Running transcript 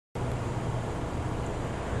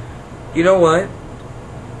You know what?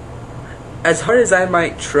 As hard as I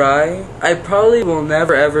might try, I probably will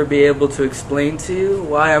never ever be able to explain to you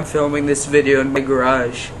why I'm filming this video in my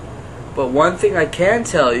garage. But one thing I can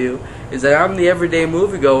tell you is that I'm the everyday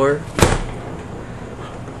moviegoer,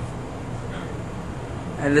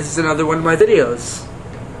 and this is another one of my videos.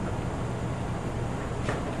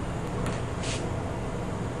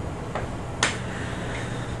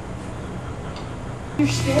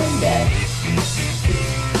 Understand that.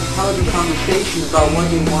 Have a conversation about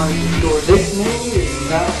what you want to store. This movie is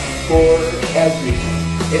not for everything.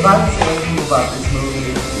 If I'm saying to you about this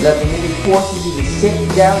movie, that the movie forces you to sit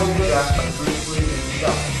down and relax by Bruce Lee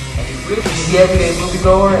himself. And you really just the everyday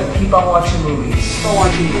moviegoer and keep on watching movies. Keep on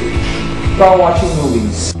watching movies. Keep on watching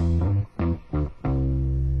movies.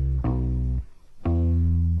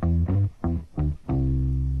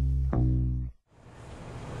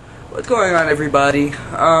 What's going on, everybody?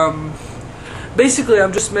 Basically,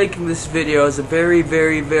 I'm just making this video as a very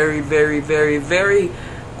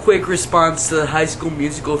quick response to the High School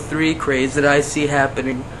Musical 3 craze that I see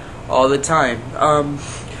happening all the time.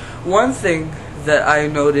 One thing that I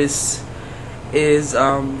notice is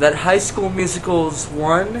that High School Musicals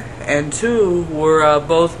 1 and 2 were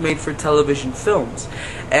both made for television films.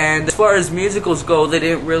 And as far as musicals go, they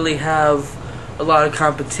didn't really have a lot of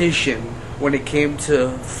competition when it came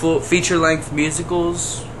to full feature-length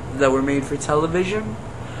musicals that were made for television.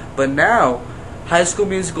 But now, High School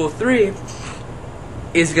Musical 3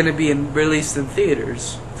 is going to be released in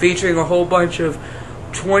theaters, featuring a whole bunch of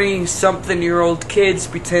 20-something-year-old kids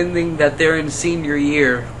pretending that they're in senior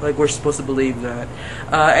year, like we're supposed to believe that.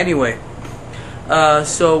 Anyway,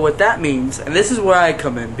 so what that means, and this is where I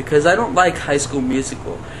come in, because I don't like High School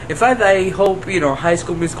Musical. In fact, I hope, High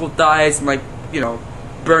School Musical dies and,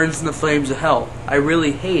 burns in the flames of hell. I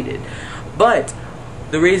really hate it. But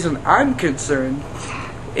the reason I'm concerned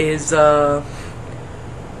is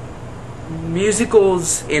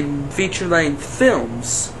musicals in feature-length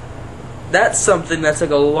films. That's something that's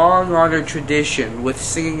like a long-honored tradition with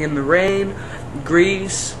Singing in the Rain,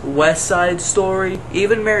 Grease, West Side Story,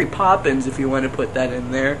 even Mary Poppins, if you want to put that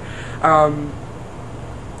in there.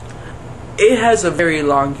 It has a very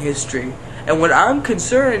long history. And what I'm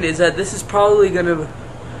concerned is that this is probably going to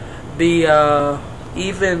be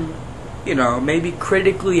even, maybe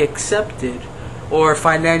critically accepted or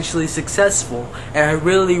financially successful, and I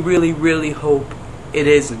really hope it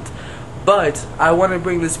isn't. But I want to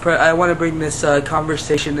bring this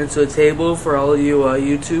conversation into the table for all of you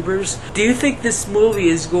YouTubers. Do you think this movie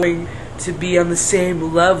is going to be on the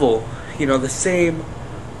same level, the same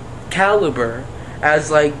caliber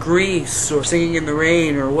as like Grease or Singing in the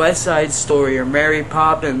Rain or West Side Story or Mary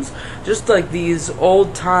Poppins, just like these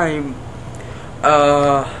old-time,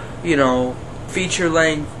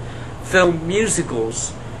 feature-length film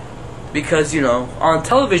musicals? Because, on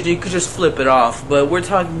television you could just flip it off, but we're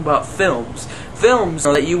talking about films. Films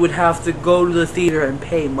that you would have to go to the theater and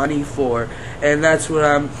pay money for, and that's what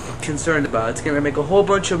I'm concerned about. It's going to make a whole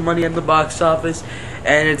bunch of money in the box office,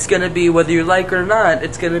 and it's going to be, whether you like it or not,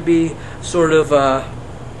 it's going to be sort of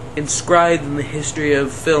inscribed in the history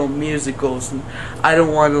of film musicals, and I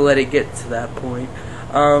don't want to let it get to that point.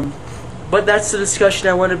 But that's the discussion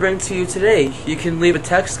I want to bring to you today. You can leave a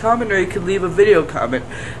text comment or you can leave a video comment.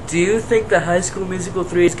 Do you think that High School Musical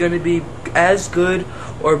 3 is going to be as good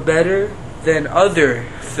or better than other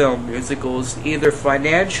film musicals, either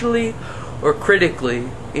financially or critically,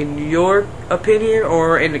 in your opinion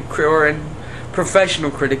or in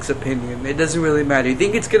professional critics' opinion? It doesn't really matter. You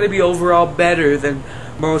think it's going to be overall better than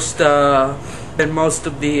most of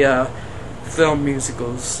the film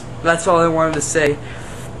musicals? That's all I wanted to say.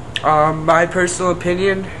 My personal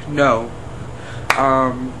opinion, no.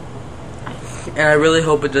 And I really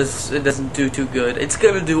hope it doesn't do too good. It's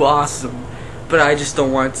gonna do awesome, but I just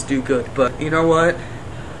don't want it to do good. But you know what?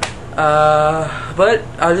 But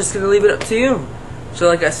I'm just gonna leave it up to you. So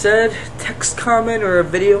like I said, text comment or a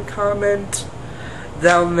video comment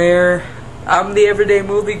down there. I'm the everyday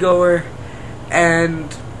moviegoer,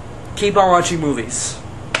 and keep on watching movies.